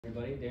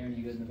everybody. Darren,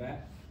 you good in the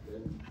back?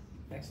 Good.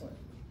 Excellent.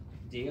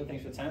 Diego,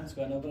 thanks for the time. Let's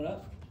go ahead and open it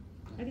up.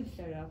 I can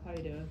start it off. How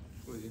you doing?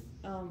 Good.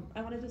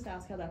 I want to just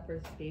ask how that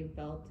first game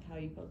felt, how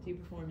you felt you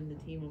performed in the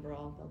team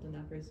overall, felt in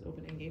that first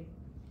opening game.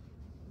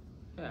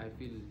 Yeah, I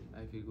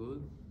feel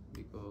good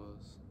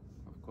because,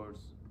 of course,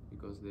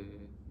 because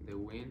the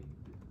win,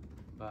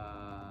 but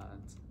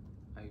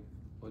I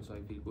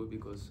feel good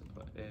because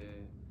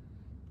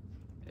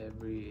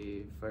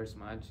every first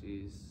match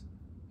is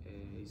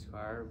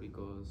hard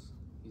because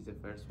it's the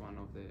first one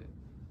of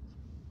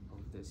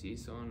the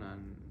season,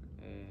 and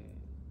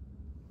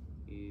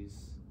is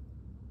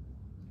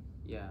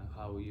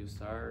how you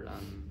start,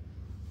 and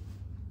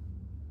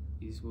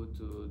it's good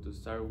to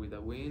start with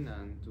a win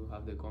and to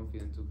have the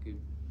confidence to keep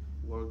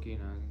working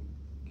and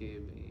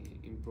keep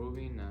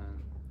improving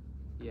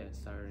and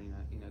start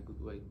in a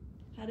good way.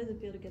 How does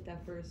it feel to get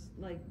that first,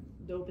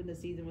 to open the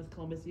season with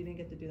Columbus? You didn't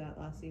get to do that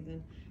last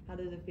season. How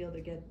does it feel to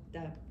get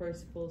that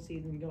first full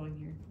season going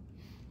here?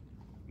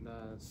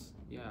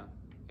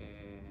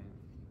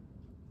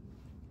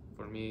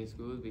 For me it's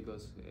good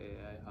because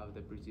I have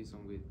the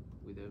preseason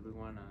with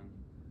everyone,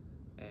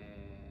 and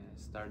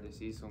start the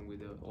season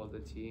with all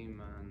the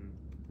team, and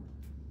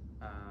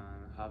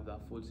have the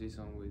full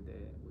season with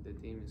the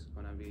team is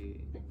gonna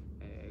be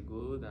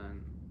good,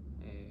 and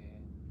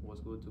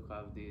was good to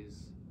have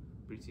this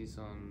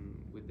preseason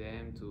with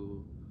them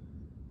to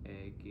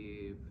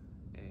keep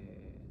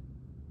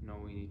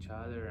knowing each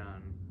other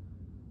and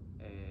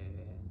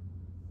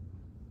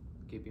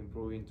keep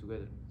improving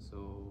together.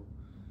 So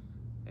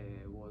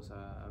it was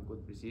a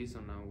good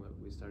preseason. Now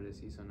we start the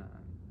season,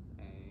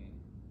 and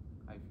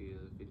I feel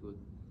good.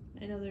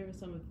 I know there was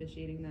some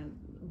officiating that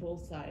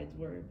both sides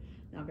were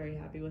not very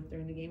happy with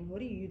during the game. What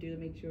do you do to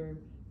make sure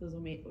those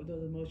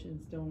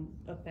emotions don't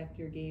affect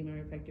your game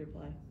or affect your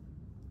play?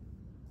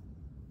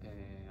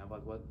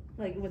 About what?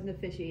 Like with the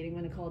officiating,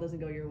 when the call doesn't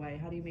go your way,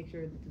 how do you make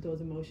sure that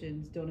those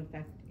emotions don't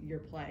affect your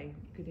play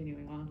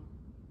continuing on?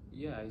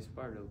 Yeah, it's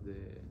part of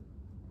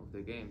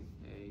the game.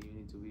 You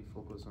need to be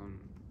focused on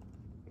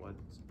what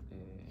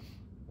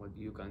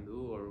you can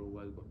do or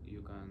what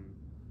you can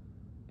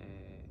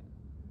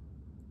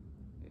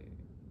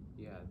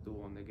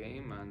do on the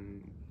game,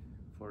 and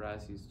for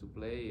us is to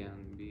play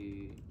and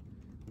be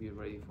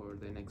ready for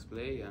the next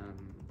play,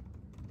 and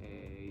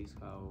is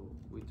how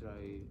we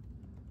try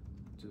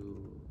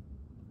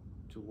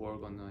to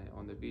work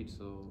on the pitch.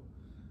 So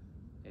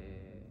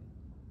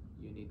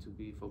you need to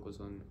be focused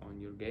on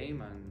your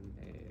game and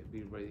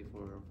be ready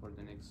for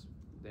the next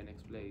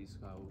play. Is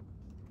how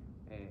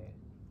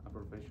a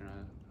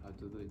professional how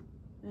to do it.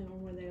 And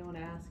one more thing I want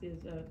to ask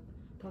is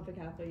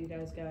CONCACAF, you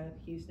guys got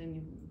Houston,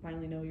 you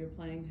finally know you're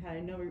playing. I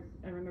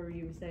remember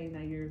you were saying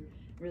that you're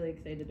really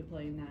excited to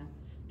play in that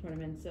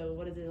tournament. So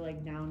what is it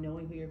like now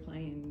knowing who you're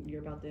playing?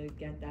 You're about to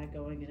get that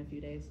going in a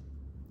few days.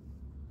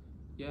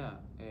 Yeah,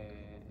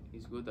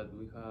 it's good that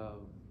we have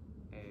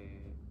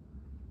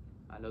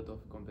a lot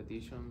of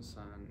competitions,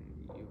 and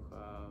you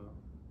have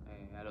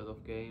a lot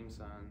of games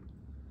and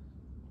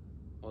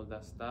all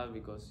that stuff,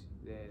 because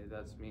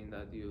that's mean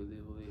that you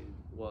did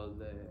well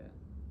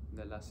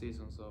the last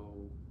season.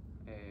 So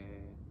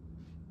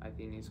I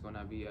think it's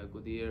gonna be a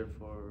good year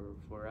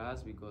for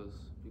us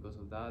because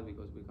of that,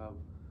 because we have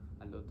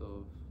a lot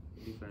of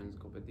different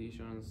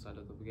competitions, a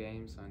lot of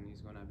games, and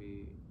it's gonna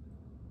be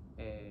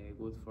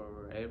good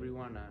for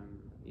everyone. And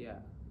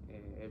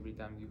every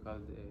time you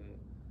have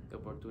the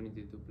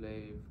opportunity to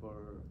play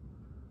for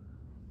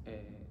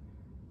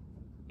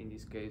in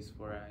this case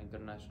for an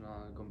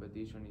international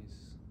competition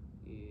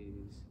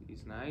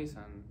is nice,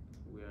 and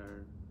we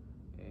are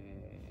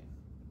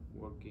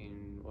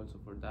working also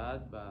for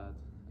that. But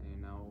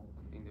now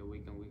in the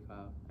weekend we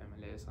have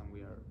MLS, and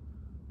we are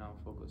now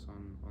focused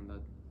on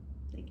that.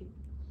 Thank you.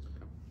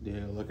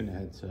 Yeah, looking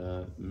ahead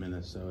to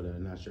Minnesota,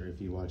 not sure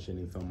if you watched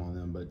any film on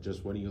them, but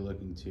just what are you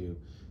looking to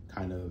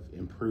kind of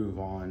improve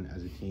on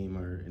as a team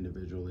or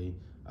individually,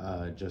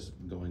 just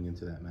going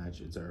into that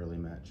match? It's an early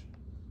match.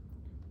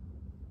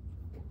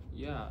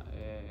 Yeah,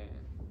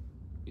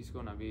 it's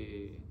gonna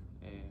be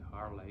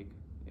hard, like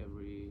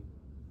every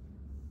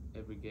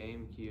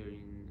game here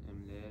in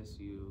MLS.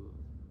 You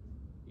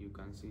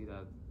can see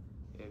that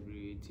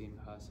every team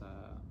has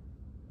a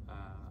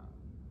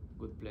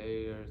good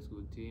players,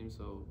 good team.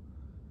 So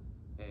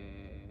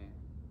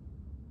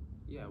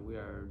we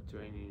are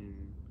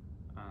training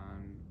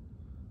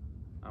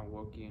and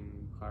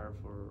working hard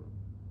for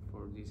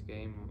this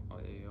game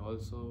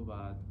also,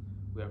 but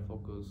we are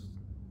focused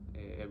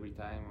every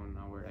time on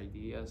our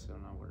ideas,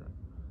 on our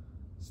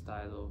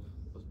style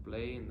of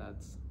playing.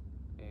 That's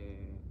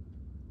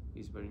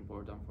is very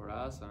important for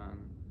us,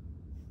 and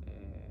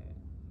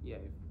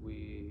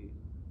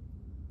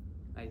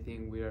I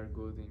think we are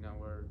good in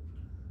our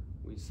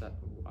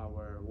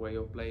way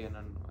of playing,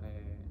 and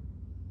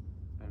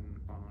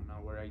on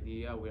our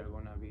idea, we are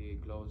gonna be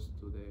close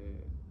to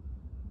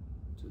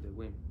the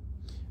win.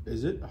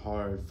 Is it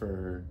hard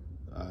for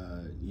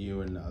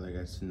you and the other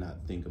guys to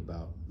not think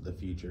about the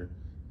future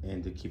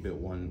and to keep it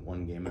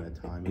one game at a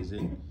time? Is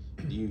it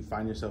do you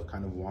find yourself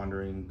kind of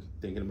wandering,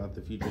 thinking about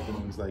the future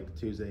games like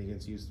Tuesday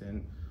against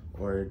Houston,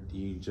 or do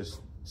you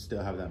just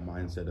still have that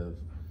mindset of,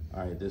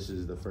 all right, this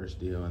is the first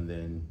deal, and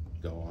then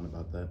go on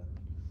about that?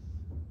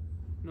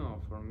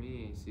 No, for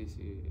me it's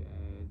easy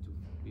to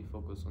be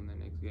focused on the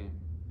next game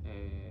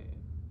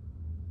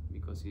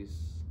because it's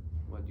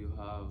what you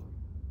have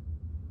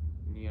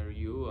near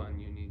you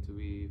and you need to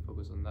be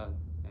focused on that.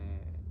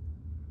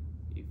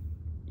 If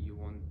you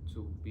want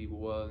to be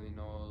well in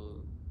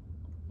all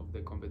of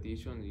the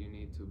competitions, you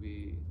need to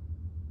be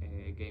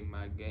game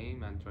by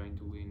game and trying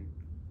to win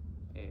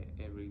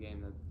every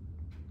game that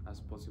as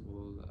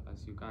possible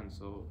as you can.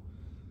 So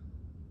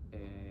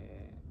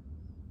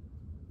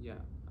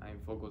yeah, I'm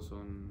focused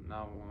on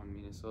now on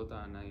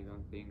Minnesota, and I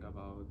don't think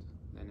about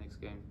the next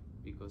game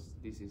because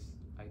this is,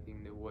 I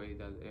think, the way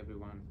that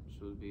everyone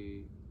should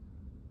be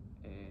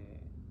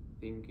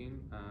thinking.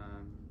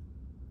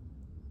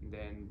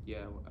 Then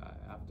yeah,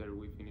 after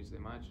we finish the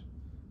match,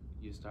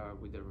 you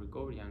start with the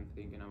recovery and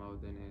thinking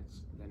about the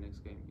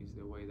next game. Is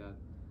the way that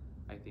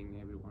I think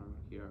everyone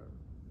here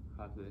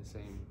have the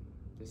same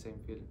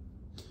feeling.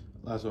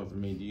 Last one for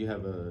me. Do you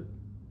have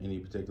any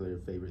particular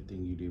favorite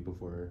thing you do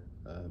before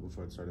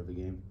the start of a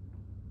game?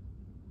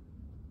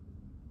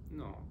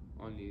 No,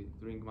 only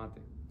drink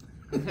mate.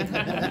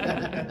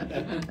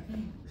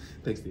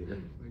 Thanks, Diego.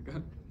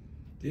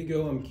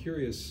 Diego, I'm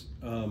curious,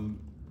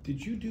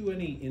 did you do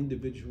any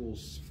individual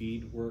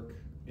speed work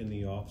in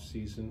the off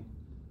season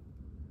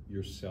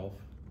yourself?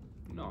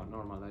 No,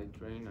 normal. I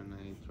train and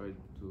I try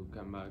to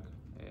come back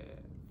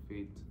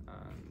fit,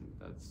 and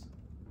that's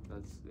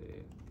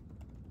the,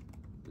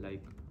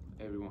 like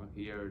everyone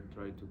here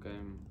try to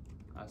come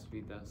as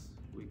fit as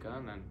we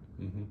can,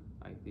 and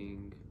I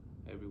think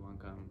everyone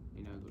come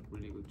in a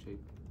really good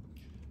shape.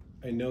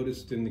 I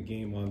noticed in the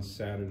game on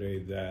Saturday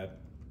that,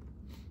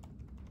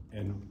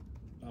 and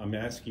I'm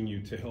asking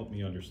you to help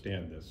me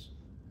understand this,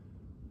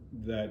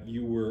 that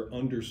you were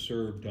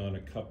underserved on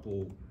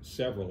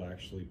several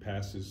actually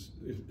passes,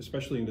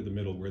 especially into the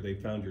middle, where they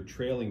found your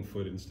trailing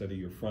foot instead of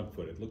your front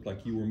foot. It looked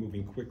like you were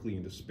moving quickly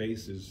into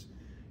spaces,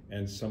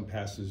 and some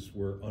passes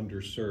were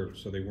underserved,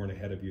 so they weren't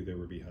ahead of you, they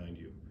were behind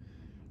you.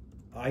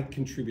 I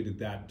contributed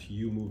that to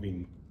you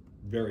moving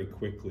very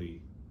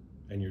quickly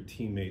and your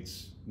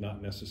teammates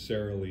not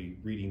necessarily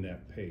reading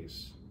that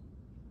pace.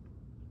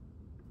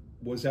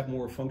 Was that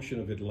more a function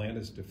of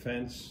Atlanta's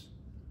defense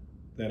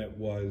than it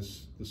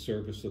was the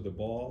service of the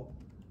ball?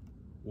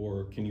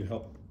 Or can you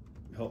help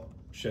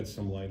shed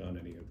some light on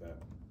any of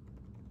that?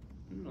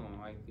 No,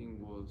 I think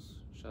it was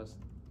just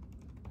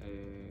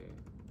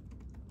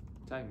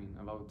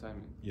about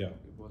timing. Yeah.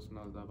 It was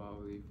not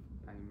about if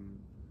I'm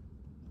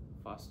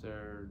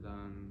faster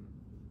than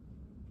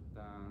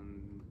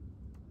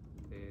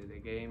the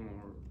game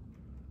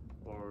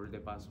or the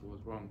pass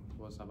was wrong. It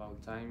was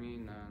about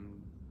timing,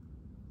 and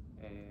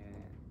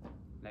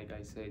like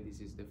I said,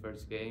 this is the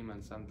first game,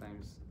 and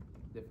sometimes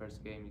the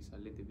first game is a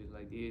little bit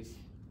like this.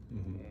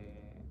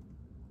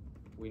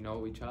 We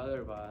know each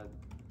other, but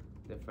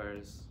the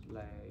first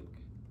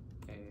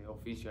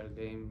official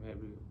game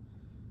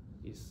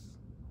is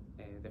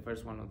the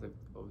first one of the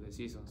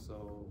season.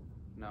 So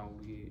now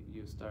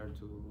you start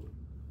to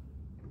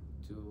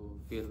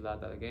feel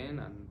that again,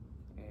 and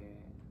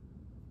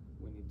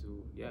we need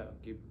to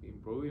keep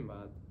improving.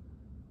 But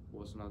it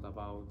was not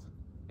about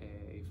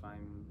if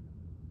I'm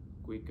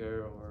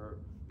quicker or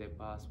the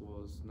pass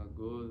was not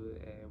good.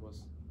 It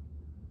was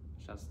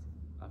just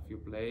a few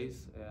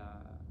plays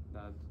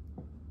that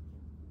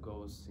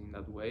goes in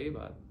that way,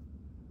 but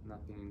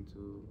nothing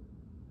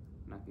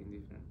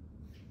different.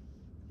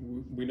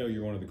 We know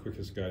you're one of the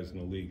quickest guys in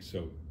the league,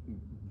 so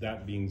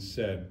that being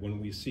said, when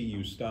we see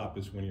you stop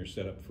is when you're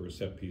set up for a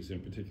set piece, in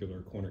particular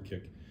a corner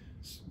kick.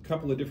 A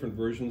couple of different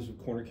versions of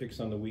corner kicks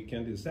on the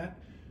weekend. Is that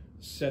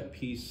set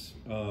piece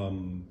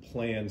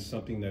plan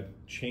something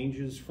that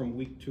changes from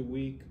week to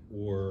week,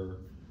 or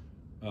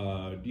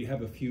do you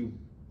have a few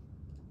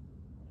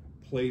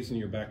plays in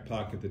your back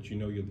pocket that you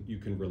know you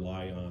can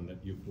rely on,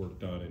 that you've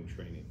worked on in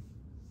training?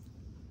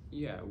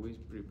 Yeah, we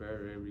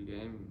prepare every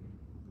game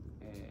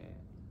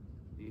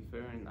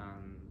different,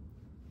 and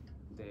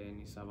then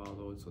it's about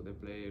also the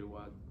player,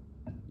 what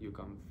you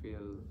can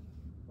feel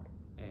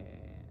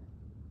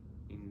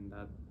in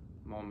that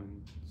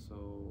moment.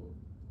 So,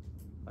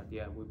 but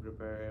yeah, we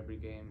prepare every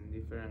game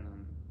different,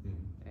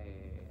 and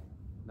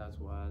that's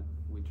what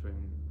we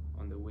train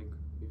on the week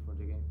before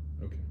the game.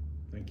 Okay,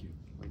 thank you.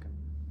 Welcome.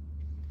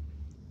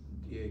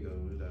 Diego,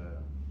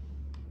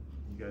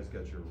 you guys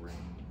got your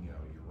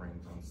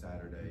rings on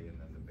Saturday, and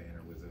then the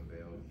banner was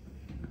unveiled.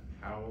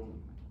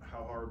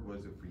 How hard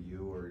was it for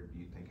you, or do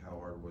you think how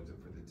hard was it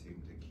for the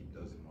team to keep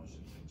those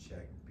emotions in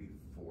check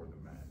before the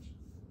match?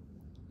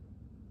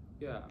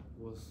 Yeah, it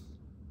was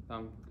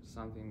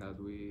something that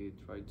we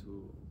try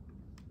to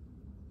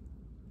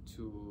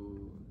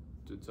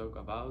talk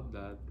about,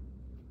 that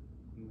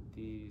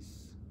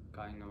this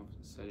kind of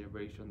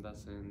celebration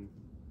doesn't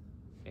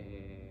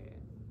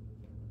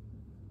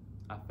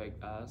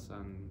affect us,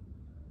 and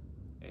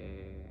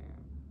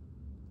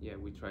yeah,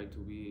 we try to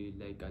be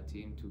like a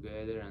team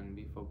together and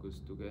be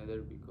focused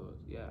together because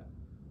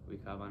we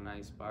have a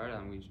nice part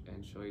and we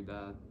enjoy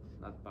that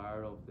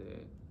part of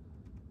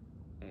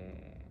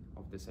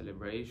the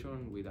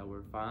celebration with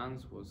our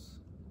fans was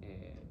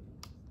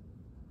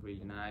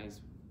really nice.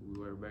 We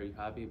were very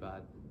happy,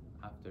 but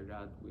after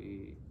that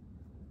we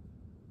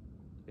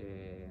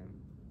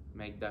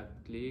make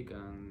that click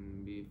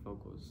and be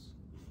focused.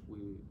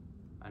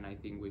 And I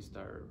think we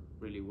start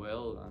really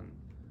well,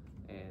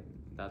 and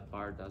that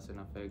part doesn't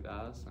affect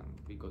us,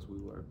 and because we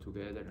were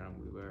together and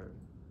we were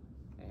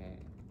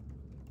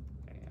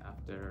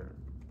after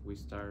we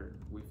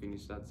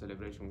finished that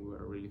celebration, we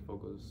were really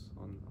focused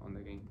on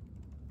the game.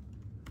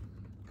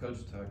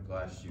 Coach talked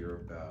last year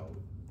about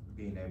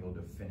being able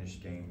to finish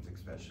games,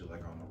 especially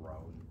like on the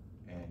road,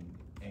 and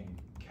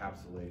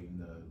encapsulating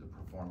the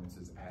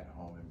performances at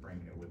home and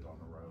bringing it with on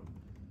the road.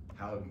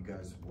 How have you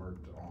guys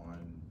worked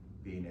on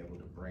being able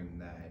to bring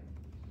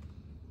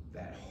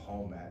that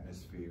home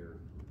atmosphere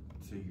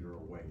to your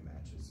away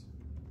matches?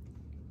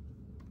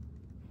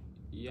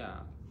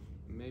 Yeah,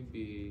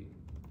 maybe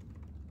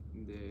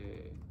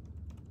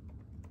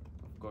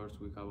of course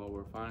we have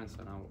our fans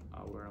and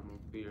our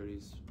atmosphere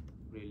is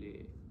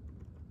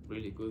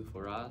really good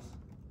for us,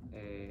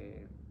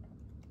 and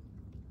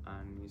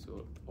it's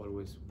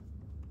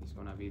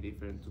gonna be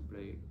different to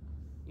play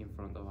in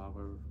front of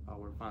our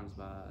fans,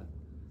 but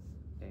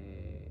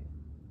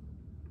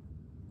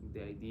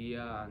the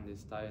idea and the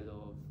style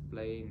of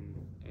playing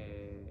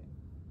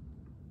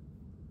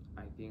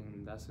I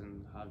think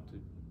doesn't have to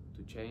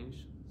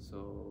change,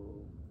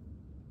 so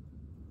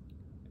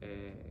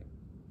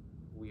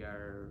we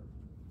are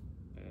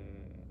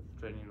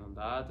training on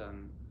that,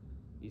 and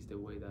it's the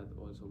way that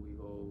also we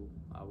go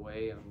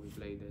away and we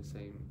play the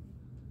same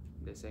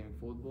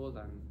football,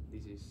 and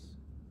this is,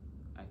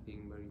 I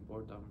think, very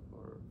important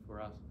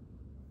for us.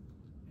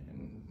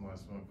 And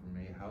last one for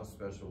me, how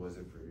special was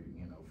it for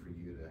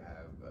you to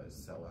have a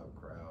sellout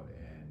crowd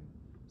and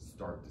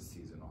start the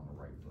season on the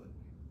right foot?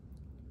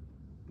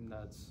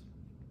 That's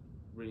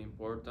really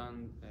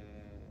important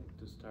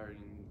to start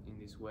in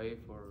this way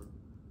for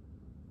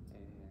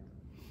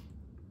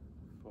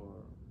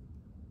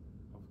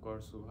of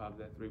course to have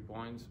the 3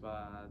 points,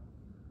 but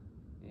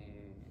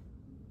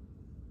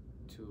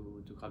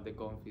to have the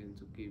confidence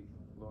to keep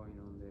going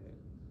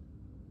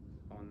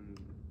on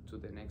to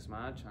the next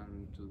match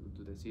and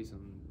to the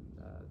season,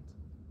 that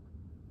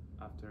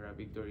after a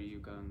victory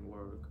you can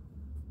work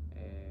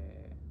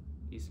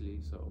easily,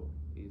 so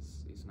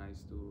it's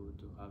nice to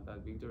have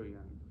that victory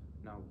and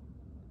now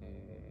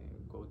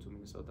go to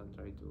Minnesota and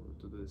try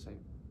to do the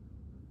same.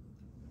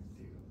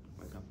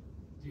 Welcome.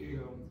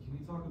 Diego, can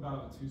you talk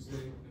about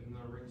Tuesday in the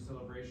ring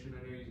celebration? I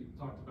know you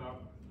talked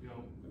about,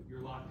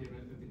 you're locked in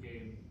at the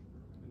game,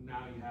 and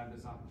now you have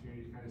this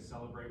opportunity to kind of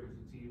celebrate with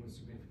your team, with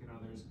significant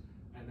others,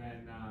 and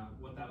then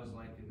what that was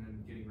like, and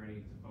then getting ready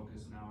to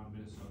focus now on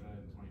Minnesota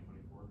in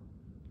 2024.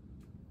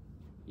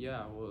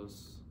 Yeah, it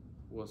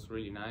was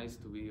really nice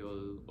to be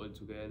all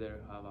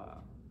together.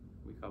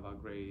 We have a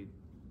great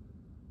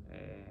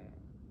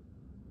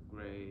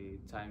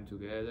time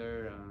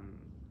together, and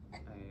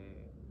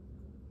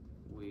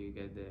we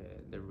get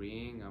the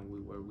ring and we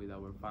were with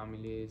our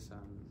families,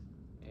 and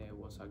it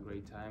was a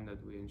great time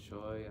that we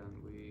enjoy,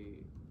 and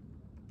we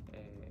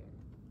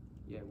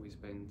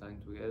spent time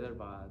together,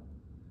 but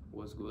it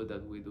was good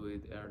that we do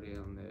it early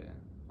on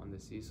the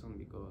season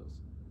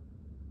because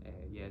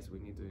yes, we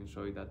need to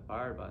enjoy that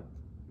part, but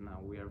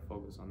now we are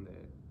focused on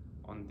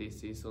this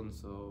season,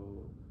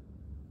 so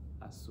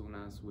as soon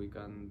as we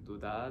can do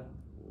that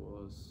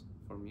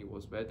for me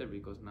was better,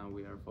 because now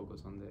we are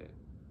focused on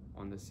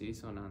the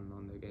season and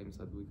on the games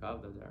that we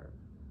have that are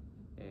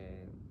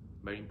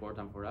very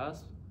important for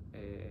us.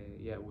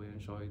 We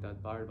enjoy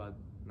that part, but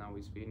now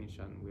it's finished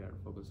and we are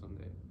focused on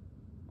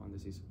the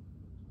season.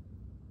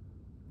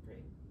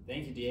 Great.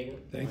 Thank you, Diego.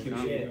 Thank you,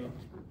 Appreciate Diego. it.